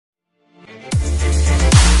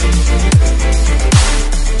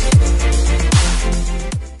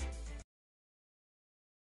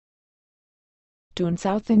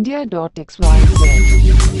toonsouthindia.xyz.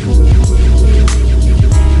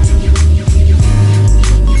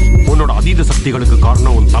 உன்னோட அதீத சக்திகளுக்கு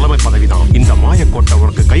காரணம் உன் தலைமை பதவிதான். இந்த மாயக்கோட்டை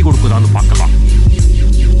உனக்கு கை கொடுக்குதான்னு பார்க்கலாம்.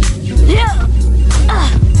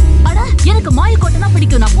 எனக்கு மாயக்கோட்டை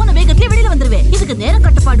பிடிக்கும். நான் போன வேகத்திலே வெளியில வந்துருவேன். இதுக்கு நேர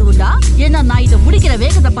கட்டுப்பாடு உண்டா? ஏன்னா நான் இதை முடிக்கிற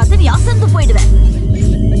வேகத்தை பார்த்து நீ அசந்து போயிடுவேன்.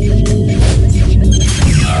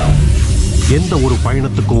 எந்த ஒரு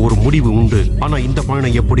பயணத்துக்கும் ஒரு முடிவு உண்டு. ஆனா இந்த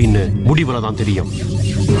பயணம் எப்படின்னு முடிவுல தான் தெரியும்.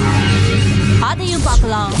 அதையும்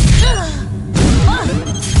பார்க்கலாம்.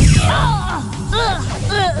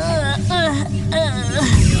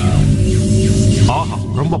 ஆஹா,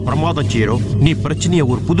 ரொம்ப பிரமாதம் சீரோ. நீ பிரச்சனையை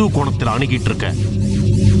ஒரு புது கோணத்துல அணுகிட்டு இருக்க.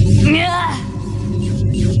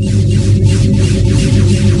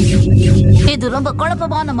 இது ரொம்ப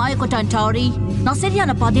குழப்பமான மாயக்கோட்டான் டாரி. நான்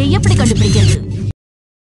சரியான பாதையை எப்படி கண்டுபிடிக்கிறது?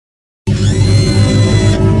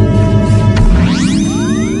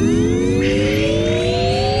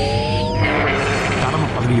 தலைமை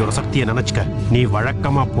பதவியோட சக்தியை நினைச்சுக்க. நீ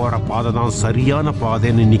வழக்கமா போற பாதை தான் சரியான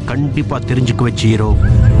பாதைன்னு நீ கண்டிப்பா தெரிஞ்சுக்க வச்சீரோ.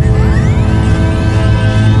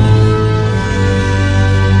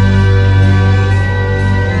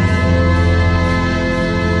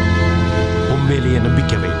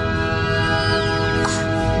 நம்பிக்கை.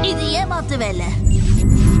 இது ஏமாத்து வேலை.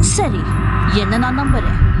 சரி, என்ன நான்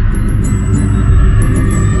நம்புறேன்.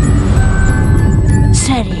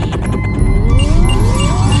 சரி,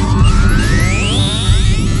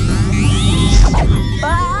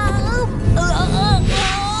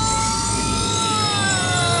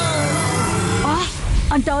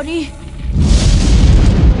 அண்டாரி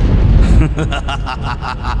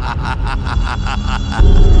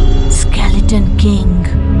Skeleton King.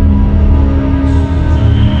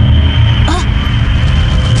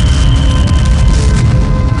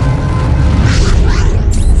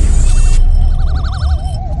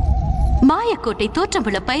 மாயக்கோட்டை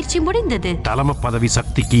தோற்றமுள்ள பயிற்சி முடிந்தது. தலைமை பதவி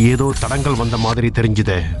சக்திக்கு ஏதோ தடங்கள் வந்த மாதிரி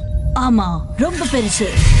தெரிஞ்சுதே. ஆமா, ரொம்ப பெருசு.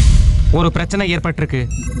 ஒரு பிரச்சனை ஏற்பட்டிருக்கு.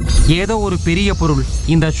 ஏதோ ஒரு பெரிய பொருள்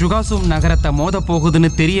இந்த சுகாசும் நகரத்தை மோத போகுதுன்னு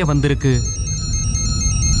தெரிய வந்திருக்கு.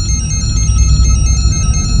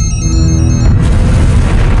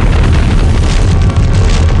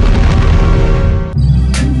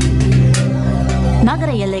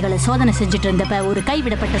 நகர எல்லைகளை சோதனை செஞ்சுட்டு இருந்தப்ப ஒரு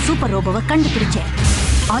கைவிடப்பட்ட சூப்பர் ரோபோவை கண்டுபிடிச்சேன்.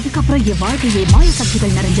 அதுக்கப்புறம் என் வாழ்க்கையை மாய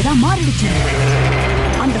சக்திகள் நிறைஞ்சதா மாறிடுச்சு.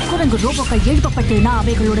 அந்த குரங்கு ரோபோக்கள் எழுப்பப்பட்டு நான்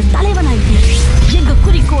அவைகளோட தலைவனாயிட்டேன். எங்க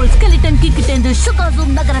குறிக்கோள் ஸ்கெலிட்டன் கிட்ட இருந்து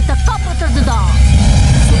சுகாசூம் நகரத்தை காப்பாற்றுறதுதான்.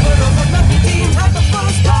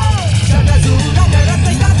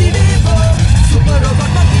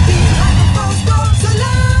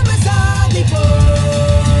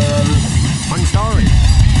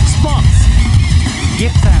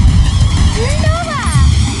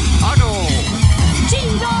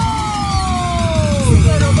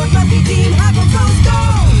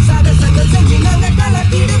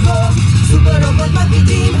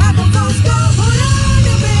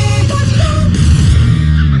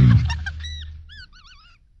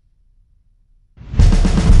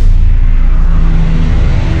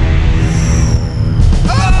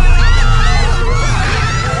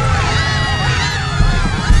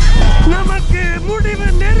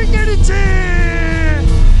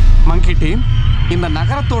 இந்த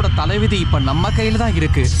நகரத்தோட தலைவிதி இப்ப நம்ம கையில தான்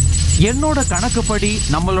இருக்கு. என்னோட கணக்குப்படி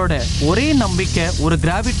நம்மளோட ஒரே நம்பிக்கை ஒரு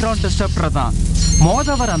கிராவிட்ரான் டிஸ்டர்பர் தான்.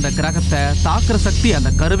 மோதவர் அந்த கிரகத்தை தாக்குற சக்தி அந்த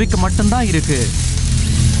கருவிக்கு மட்டும்தான் இருக்கு.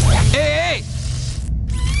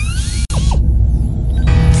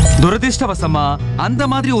 துரதிர்ஷ்டவசமா அந்த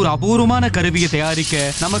மாதிரி ஒரு அபூர்வமான கருவியை தயாரிக்க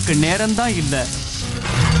நமக்கு நேரம் தான் இல்ல.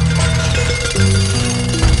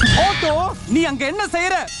 ஓட்டோ, நீ அங்க என்ன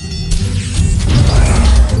செய்யற?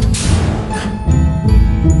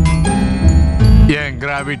 என்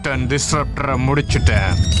கிராவிட்டன் டிஸ்டர்பரை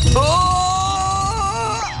முடிச்சுட்டேன்.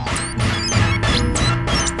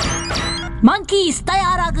 மங்கீஸ்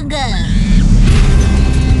தயாராகுங்க.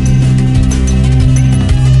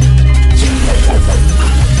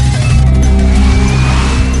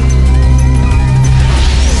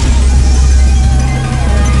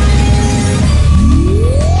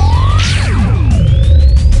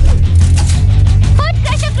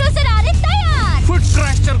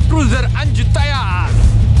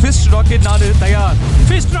 ஃபிஷ் ராக்கெட் 4 தயார்.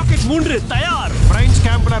 ஃபிஷ் ராக்கெட் 3 தயார். பிரைன்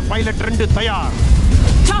ஸ்கேம்பனர் பைலட் 2 தயார்.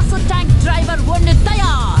 சாசோ டேங்க் டிரைவர் 1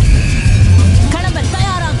 தயார். கிளம்ப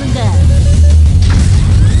தயாராகுங்க.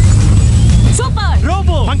 சூப்பர்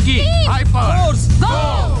ரோபோ மங்கி ஹைப்பர் ஃபோர்ஸ் கோ.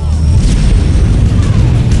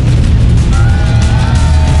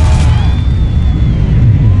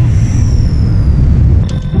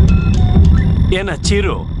 என்ன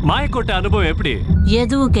சீரோ, மாயக்கோட்டை அனுபவம் எப்படி?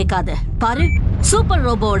 எதுவும் கேட்காத பாரு. சூப்பர்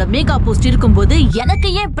ரோபோவோட மெகா பூஸ்ட் இருக்கும்போது எனக்கு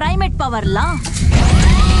ஏன் பிரைமேட் பவர்லாம்?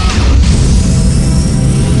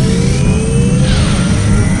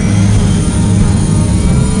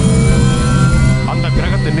 அந்த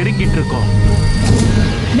கிரகத்தை நெருங்கிட்டு இருக்கோம்.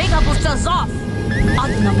 Mega boosters of.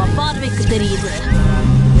 அது நம்ம பார்வைக்கு தெரியுது.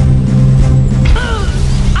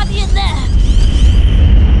 அது என்ன?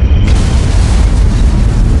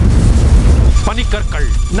 பனிக்கற்கள்.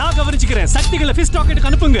 நான் கவனிச்சுக்கிறேன். சக்திகளை ஃபிஷ் ராக்கெட்டுக்கு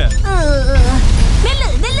அனுப்புங்க. நில்லு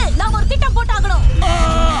நில்லு, நாம ஒரு திட்டம் போட்டாகணும்.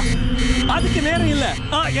 அதுக்கு நேரம் இல்ல.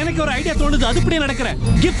 எனக்கு ஒரு ஐடியா தோணுது. அதுபடியே நடக்கிறேன்.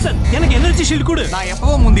 கிப்சன், எனக்கு எனர்ஜி ஷீல்ட் கொடு. நான்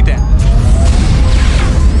எப்பவோ முந்திட்டேன்.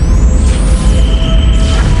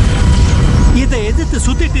 இதை எதிர்த்து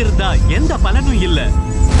சுத்திட்டு இருந்தா எந்த பலனும் இல்ல.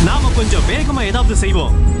 நாம கொஞ்சம் வேகமா ஏதாவது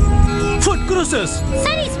செய்வோம். Food cruisers.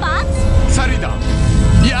 சரி ஸ்பார்க்ஸ். சரிதான்.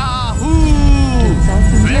 யாஹூ!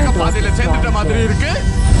 வேக பாதையில சேர்ந்துட்ட மாதிரி இருக்கு.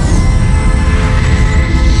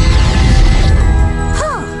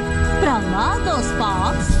 பிரமாதம்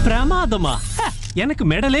ஸ்பார்க்ஸ். பிரமாதமா? எனக்கு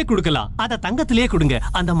மெடலே கொடுக்கலாம். அத தங்கத்திலே கொடுங்க.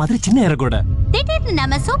 அந்த மாதிரி சின்ன இறகோட. திடீர்னு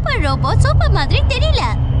நம்ம சூப்பர் ரோபோ சூப்பர் மாதிரி தெரியல.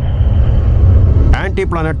 ஆன்டி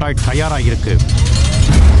பிளானட்டாய்ட் தயாரா இருக்கு.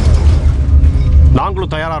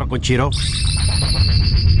 நாங்களும் தயாரா இருக்கோம் சீரோ.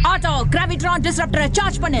 ஆட்டோ கிராவிட்ரான் டிஸ்ரப்டரை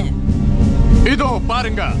சார்ஜ் பண்ணு. இதோ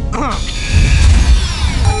பாருங்க.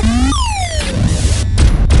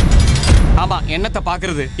 ஆமா, என்னத்தை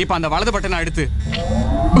பாக்குறது? இப்ப அந்த வலது பட்டனை அழுத்து.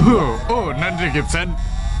 ஓ நன்றி கிப்சன்.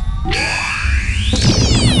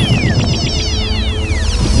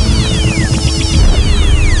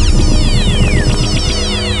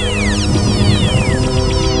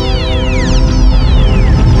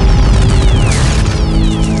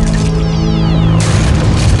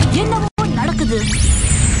 என்னவோ நடக்குது.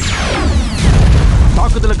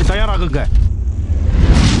 தாக்குதலுக்கு தயாராகுங்க.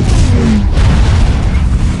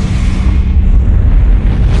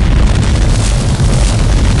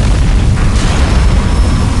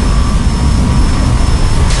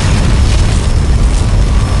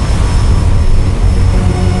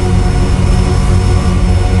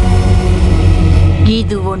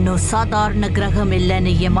 இது ஒன்னும் சாதாரண கிரகம்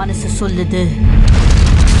இல்லைன்னு என் மனசு சொல்லுது.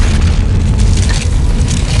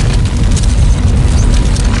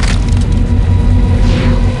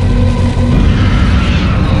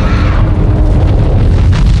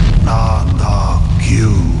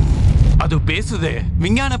 அது பேசுதே.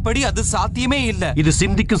 விஞ்ஞானப்படி அது சாத்தியமே இல்ல. இது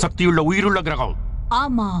சிந்திக்கும் சக்தியுள்ள உயிருள்ள கிரகம்.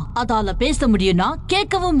 ஆமா, அதால பேச முடியும்னா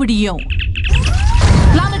கேட்கவும் முடியும்.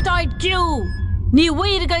 பிளானட்டாய்ட் கியூ, நீ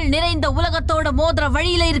உயிர்கள் நிறைந்த உலகத்தோட மோதிர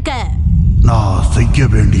வழியில இருக்க. நான் செய்ய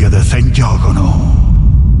வேண்டியதை செஞ்சாகணும்.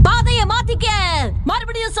 பாதைய மாத்திக்க.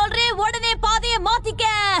 மறுபடியும் சொல்றேன், உடனே பாதைய மாத்திக்க.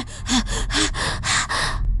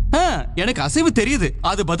 எனக்கு அசைவு தெரியுது.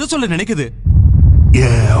 அது பதில் சொல்ல நினைக்குது.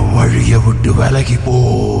 என் வழியை விட்டு விலகி போ.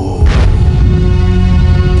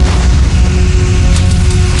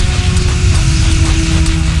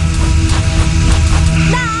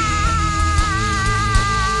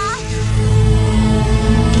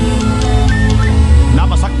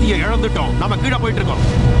 நாம சக்தியை இழந்துட்டோம். நாம கீழே போயிட்டு இருக்கோம்.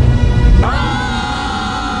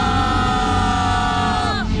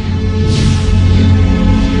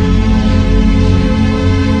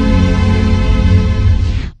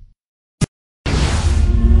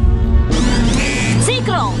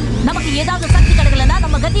 சீக்கிரம், நமக்கு ஏதாவது சக்தி கிடைக்கலன்னா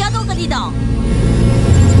நம்ம கதி அதோ கதிதான்.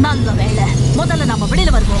 நல்ல வேலை, முதல்ல நாம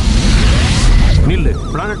வெளியில வருவோம். நில்லு.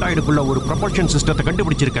 பிளானட்டாய்டுக்குள்ள ஒரு ப்ரொபல்ஷன் சிஸ்டத்தை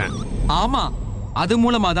கண்டுபிடிச்சிருக்கேன். ஆமா, அது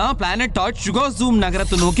மூலமா தான் பிளானட்டாய்ட் சுகர் ஜூம்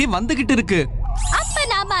நகரத்தை நோக்கி வந்துகிட்டு இருக்கு. அப்ப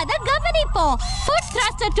நாம அத கவனிப்போம். ஃபுட்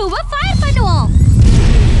த்ரஸ்டர் 2 ஃபயர் பண்ணுவோம்.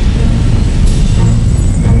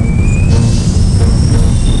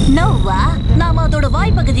 நோவா, நாம அதோட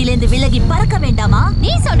வாய்ப்பகுதியிலிருந்து விலகி பறக்க வேண்டாமா?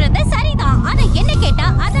 நீ சொல்றது சரிதான். ஆனா என்ன கேட்டா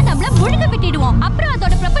அத நம்மள முழுக விட்டுடுவோம். அப்புறம்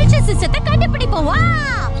அதோட ப்ரொபல்ஷன் சிஸ்டத்தை கண்டுபிடிப்போம். வா!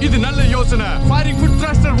 இது நல்ல யோசனை. Firing food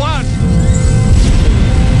thruster 1.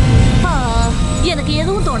 எனக்கு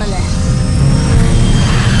எதுவும் தோணல.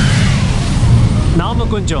 நாம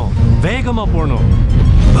கொஞ்சம் வேகமா போனோம்.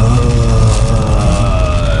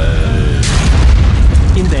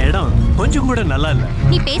 இந்த இடம் கொஞ்சம் கூட நல்லா இல்ல.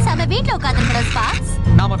 நீ பேசாம வீட்ல உட்கார்ந்திருக்கணும் ஸ்பார்க்ஸ்.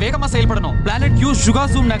 நாம வேகமா செயல்படணும். பிளானட் கியூ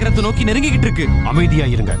சுகர் ஜூம் நகரத்தை நோக்கி நெருங்கிக்கிட்டு இருக்கு. அமைதியா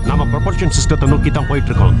இருங்க. நாம ப்ரொபல்ஷன் சிஸ்டத்தை நோக்கி தான்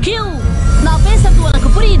போயிட்டு இருக்கோம். கியூ, நான் பேசுறது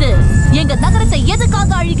உனக்கு புரியுது. எங்க நகரத்தை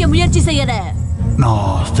எதுக்காக அழிக்க முயற்சி செய்யற?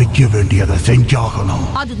 நான் செய்ய வேண்டியதை செஞ்சாகணும்.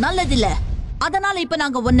 அது நல்லதில்ல. அதனால இப்ப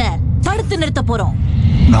நாங்க உன்னை தடுத்து நிறுத்த போறோம்.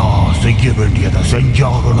 நான் செய்ய வேண்டியதை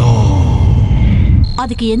செஞ்சாகணும்.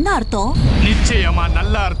 அதுக்கு என்ன அர்த்தம்? நிச்சயமா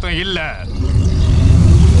நல்ல அர்த்தம் இல்ல.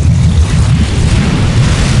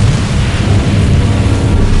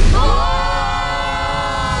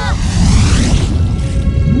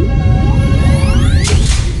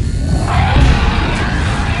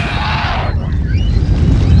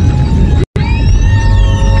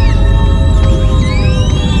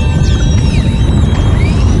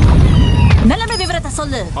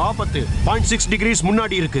 ஆபத்து 0.6 டிகிரிஸ்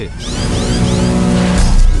முன்னாடி இருக்கு.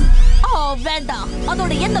 வேண்டாம்,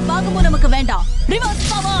 அதோட எந்த பாகமும் நமக்கு வேண்டாம். Reverse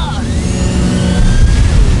power.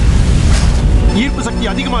 ஈர்ப்பு சக்தி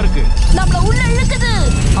அதிகமா இருக்கு, நம்மள உள்ள இழுக்குது.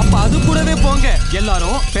 அப்ப அது கூடவே போங்க.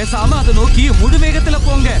 எல்லாரும் பேசாம அதை நோக்கி முழு வேகத்துல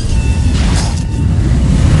போங்க.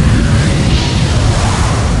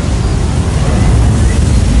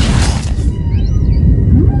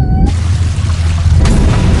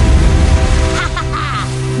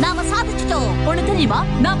 நாம சாதிச்சிட்டோம். ஒண்ணு தெரியுமா,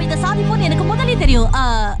 நாம இத சாதிப்போம் எனக்கு முதலே தெரியும்.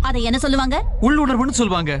 அதை என்ன சொல்லுவாங்க? உள்ளுணர்வுன்னு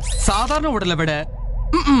சொல்லுவாங்க. சாதாரண உடலை விட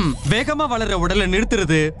வேகமா வளர உடலை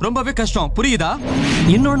நிறுத்துறது ரொம்பவே கஷ்டம். புரியுதா?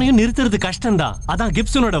 இன்னொன்னையும் நிறுத்துறது கஷ்டம்தான். அதான்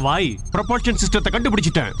கிப்சனோட வாய். ப்ரொபல்ஷன் சிஸ்டத்தை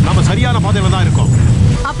கண்டுபிடிச்சிட்டேன். நாம சரியான பாதையில தான் இருக்கோம்.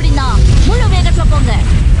 அப்படின்னா முழு வேகத்துல போங்க.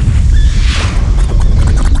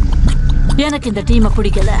 எனக்கு இந்த டீமை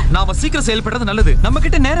பிடிக்கல. நாம சீக்கிரம் செயல்படுறது நல்லது. நம்ம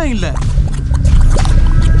கிட்ட நேரம் இல்ல.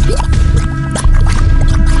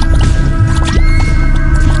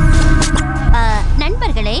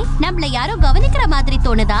 நண்பர்களே, நம்மள யாரோ கவனிக்கிற மாதிரி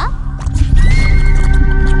தோணுதா?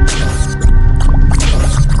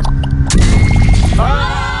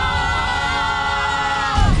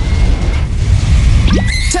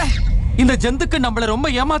 இந்த ஜந்துக்கு நம்மள ரொம்ப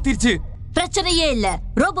ஏமாத்திருச்சு. பிரச்சனையே இல்ல.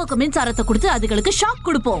 ரோபோக்கு மின்சாரத்தை கொடுத்து அதுகளுக்கு ஷாக்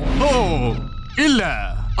கொடுப்போம். ஓ இல்ல,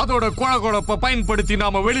 அதோட குழகுழப்ப பயன்படுத்தி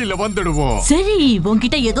நாம வெளியில வந்துடுவோம். சரி,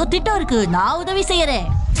 உன்கிட்ட ஏதோ திட்டம் இருக்கு. நான் உதவி செய்யறேன்.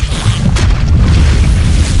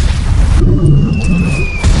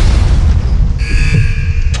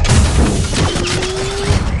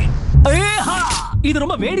 இது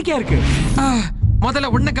ரொம்ப வேடிக்கையா இருக்கு. முதல்ல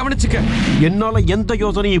உன்னை கவனிச்சுக்க. என்னால எந்த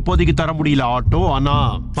யோசனையும் இப்போதைக்கு தர முடியல ஆட்டோ. ஆனா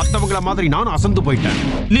மத்தவங்கள மாதிரி நானும் அசந்து போயிட்டேன்.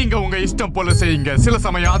 நீங்க உங்க இஷ்டம் போல செய்யுங்க. சில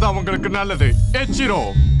சமயம் அது அவங்களுக்கு நல்லது. சீரோ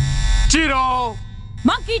சீரோ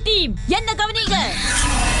மங்கி டீம், என்ன கவனிங்க.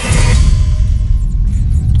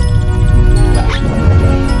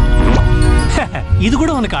 இது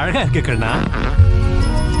கூட உனக்கு அழகா இருக்கு கண்ணா.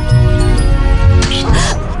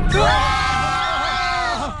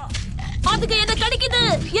 அதுக்கு என்ன கிடைக்குது?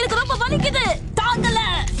 எனக்கு ரொம்ப வலிக்குது. தாங்கல.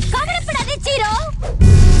 கவலைப்படாதே சீரோ.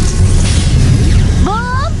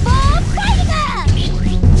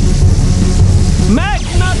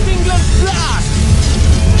 மேக்னா சிங்கிளர் blast.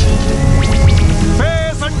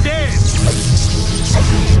 Face and dance.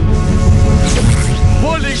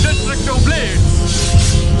 Bowling destructive blades.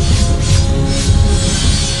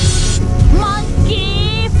 Monkey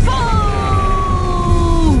ஃபூ.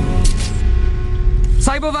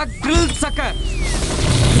 சைபர்வாக் grill சக்கர்.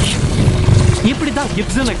 இப்படிதான்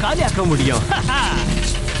கிப்சனை காலியாக்க முடியும்.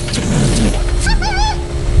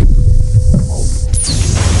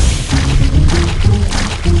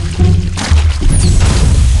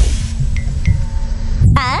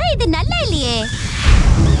 இது நல்லா இல்லையே.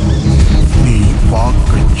 நீ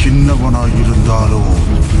பார்க்க சின்னவனா இருந்தாலும்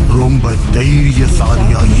ரொம்ப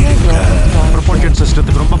தைரியசாலியா இருக்க. ப்ரொபல்ஷன்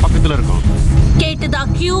சிஸ்டத்துக்கு ரொம்ப பக்கத்துல இருக்கும். கேட்டுதா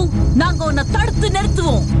கியூ? நாங்க உன்னை தடுத்து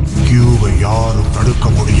நிறுத்துவோம். கியூவை யாரும் தடுக்க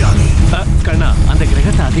முடியாது. கண்ணா, அந்த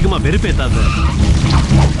கிரகத்தை அதிகமா வெறுப்பேத்தாத.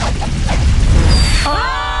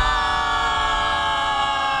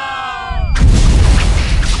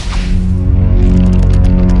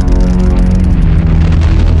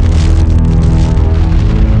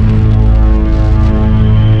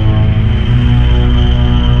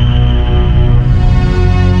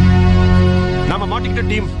 நாம மாட்டிக்கிட்ட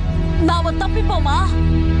டீம். நாம தப்பிப்போமா?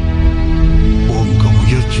 உங்க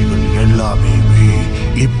முயற்சிகள் எல்லாமே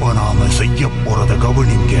இப்ப நாம செய்ய போறத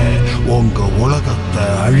கவனிங்க. உங்க உலகத்தை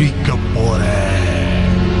அழிக்க போற.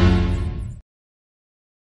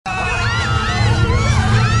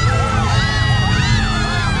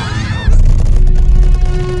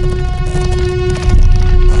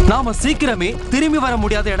 நாம சீக்கிரமே திரும்பி வர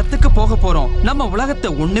முடியாத இடத்துக்கு போக போறோம். நம்ம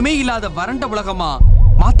உலகத்தை ஒண்ணுமே இல்லாத வறண்ட உலகமா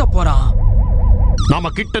மாத்த போறான். நாம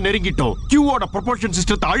கிட்ட நெருங்கிட்டோம். கியூவோட ப்ரொபல்ஷன்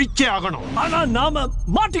சிஸ்டத்தை அழிச்சே ஆகணும். ஆனா நாம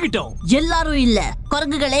மாட்டிக்கிட்டோம். எல்லாரும் இல்ல.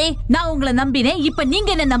 குரங்குகளே, நான் உங்களை நம்பினேன். இப்ப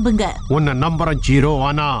நீங்க என்ன நம்புங்க. உன்னை நம்புறேன் சீரோ.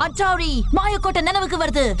 ஆனா அச்சாரி, மாயக்கோட்டை நினைவுக்கு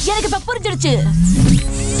வருது. எனக்கு இப்ப புரிஞ்சிருச்சு.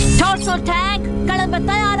 டார்சோ டேங்க், கிளம்ப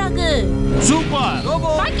தயாராகு. Super.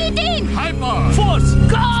 Monkey team, hyper force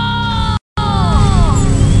கோ.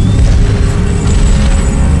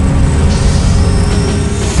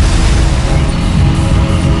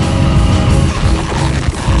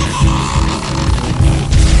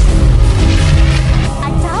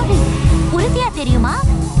 தெரியுமா?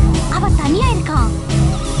 அவ தனியா இருக்கான்.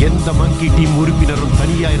 எந்த மங்கி டீம் உறுப்பினரும்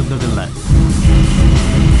தனியா இருந்ததில்லை.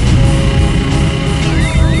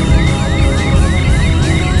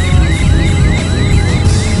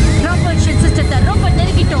 ப்ரொபல்ஷன் சிஸ்டத்தை ரொம்ப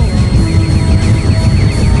நெருங்கிட்டோம்.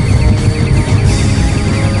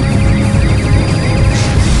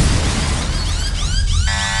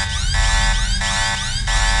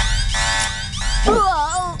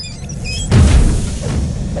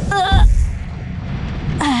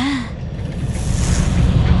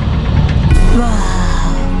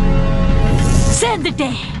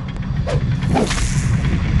 சேர்ந்துட்டேன்.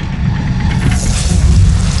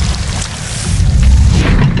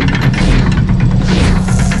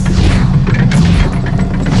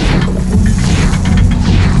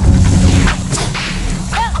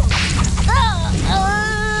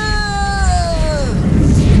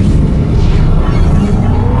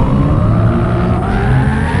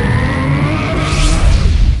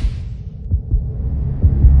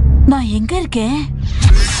 நான் எங்க இருக்கேன்?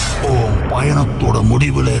 பயணத்தோட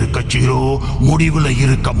முடிவுல இருக்க சீரோ, முடிவுல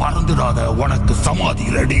இருக்க மறந்துடாத. உனக்கு சமாதி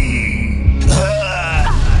ரெடி.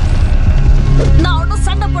 நான் ஒன்னும்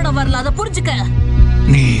சண்டை போட வரல, அதை புரிஞ்சுக்க.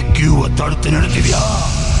 நீ கியூவை தடுத்து நிறுத்துவியா?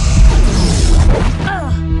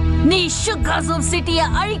 நீ சுகாசம் சிட்டியை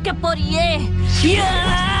அழிக்க போறியே.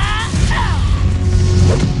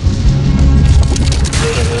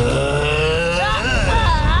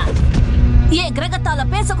 என் கிரகத்தால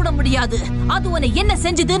பேசக்கூட முடியாது. அது உன்னை என்ன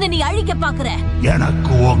செஞ்சதுன்னு நீ அழிக்க பாக்குற.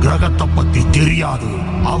 எனக்கு உன் கிரகத்தை பத்தி தெரியாது.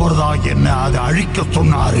 அவர்தான் என்ன அதை அழிக்க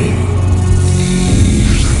சொன்னாரு.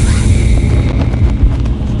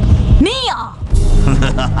 நீயா?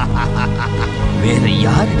 வேற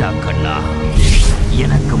யாருடா கண்ணா?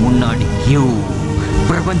 எனக்கு முன்னாடி கியூ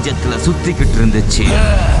பிரபஞ்சத்துல சுத்திக்கிட்டு இருந்துச்சு.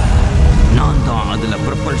 நான் தான் அதுல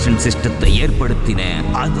ப்ரொபல்ஷன் சிஸ்டத்தை ஏற்படுத்தினேன்.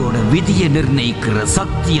 அதோட விதியை நிர்ணயிக்கிற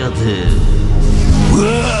சக்தி அது.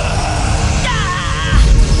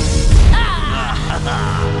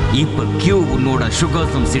 இப்ப கியூ உன்னோட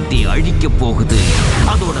சுகாசம் சிட்டி அழிக்க போகுது.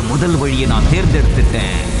 அதோட முதல் வழியை நான்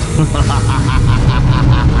தேர்ந்தெடுத்துட்டேன்.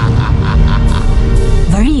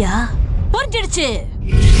 வழியா? புரிஞ்சிடுச்சு.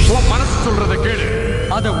 உன் மனசு சொல்றத கேளு.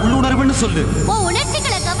 அத உள்ளுணர்வுன்னு சொல்லு. உன்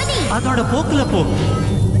உணர்ச்சிகளை கவனி. அதோட போக்குல போ.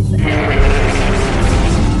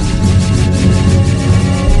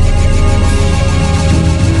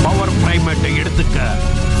 பவர் பிரைமேட்டை எடுத்துக்க.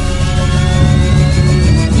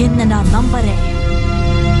 என்ன நான் நம்புறேன்.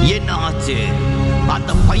 என்ன ஆச்சு?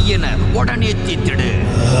 அந்த பையனை உடனே தீத்திடு.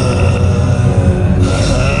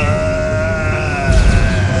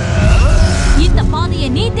 இந்த பாதையை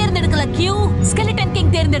நீ தேர்ந்தெடுக்கல கியூ. ஸ்கெலிட்டன்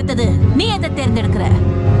கிங் தேர்ந்தெடுத்தது. நீ எதை தேர்ந்தெடுக்கிற?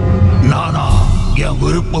 நானா என்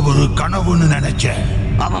விருப்பம் ஒரு கனவுன்னு நினைச்சேன்.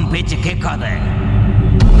 அவன் பேச்ச கேட்காத.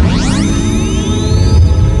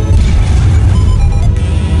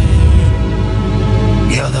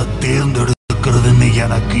 எதை தேர்ந்தெடுக்கிறதுன்னு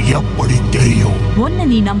எனக்கு எப்படி தெரியும்? ஒன்னு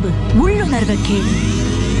நீ நம்பு, உள்ளுணர்வை கேளு.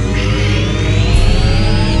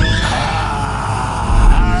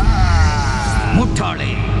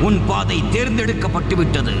 முட்டாளே, உன் பாதை தேர்ந்தெடுக்கப்பட்டு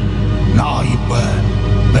விட்டது. நான் இப்ப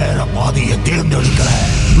வேற பாதையை தேர்ந்தெடுக்கிறேன்.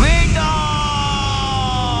 வேண்டாம்.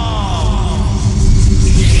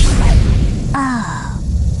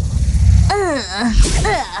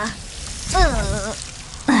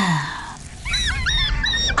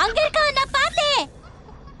 அங்க இருக்க நான் பார்த்தேன்.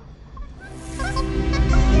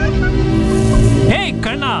 ஏய்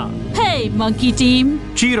கண்ணா. ஹே மங்கி டீம்.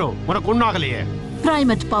 சீரோ, உனக்கு ஒண்ணாகலையே.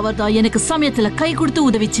 பிரைமேட் பவர் தான் எனக்கு சமயத்துல கை கொடுத்து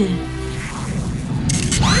உதவிச்சு.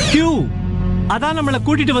 கியூ அதான் நம்மள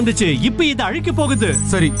கூட்டிட்டு வந்துச்சு. இப்ப இத அழிக்க போகுது.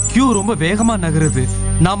 சரி, கியூ ரொம்ப வேகமா நகருது.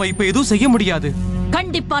 நாம இப்ப எதுவும் செய்ய முடியாது.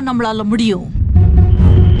 கண்டிப்பா நம்மளால முடியும்.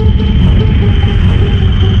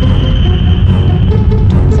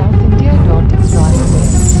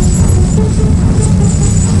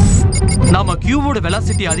 நாம கியூவோட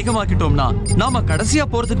வெலாசிட்டி அதிகமாக்கிட்டோம்னா நாம கடைசியா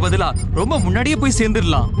போறதுக்கு பதிலா ரொம்ப முன்னாடியே போய்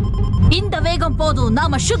சேர்ந்துடலாம். இந்த வேகம் போதும்.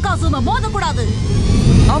 நாம ஷுகாசும மோதக்கூடாது.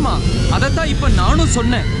 ஆமா, அதத்தான் இப்ப நானும்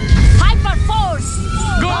சொன்னேன். ஹைப்பர் ஃபோர்ஸ்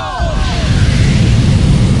கோ!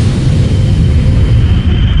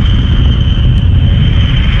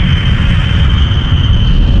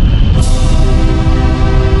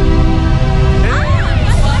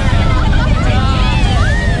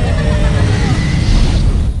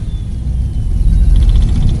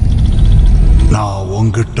 நான்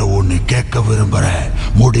உங்ககிட்ட ஒண்ணு கேட்க விரும்புறேன்.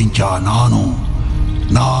 முடிஞ்சா நானும்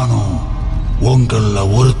உங்கள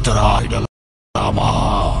ஒருத்தர் ஆயிடலாமா?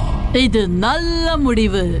 இது நல்ல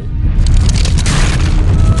முடிவு.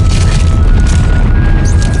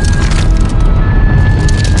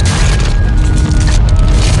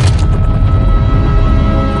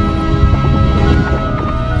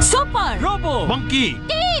 சூப்பர் ரோபோ மங்கி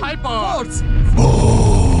ஹைப்பர். ஓ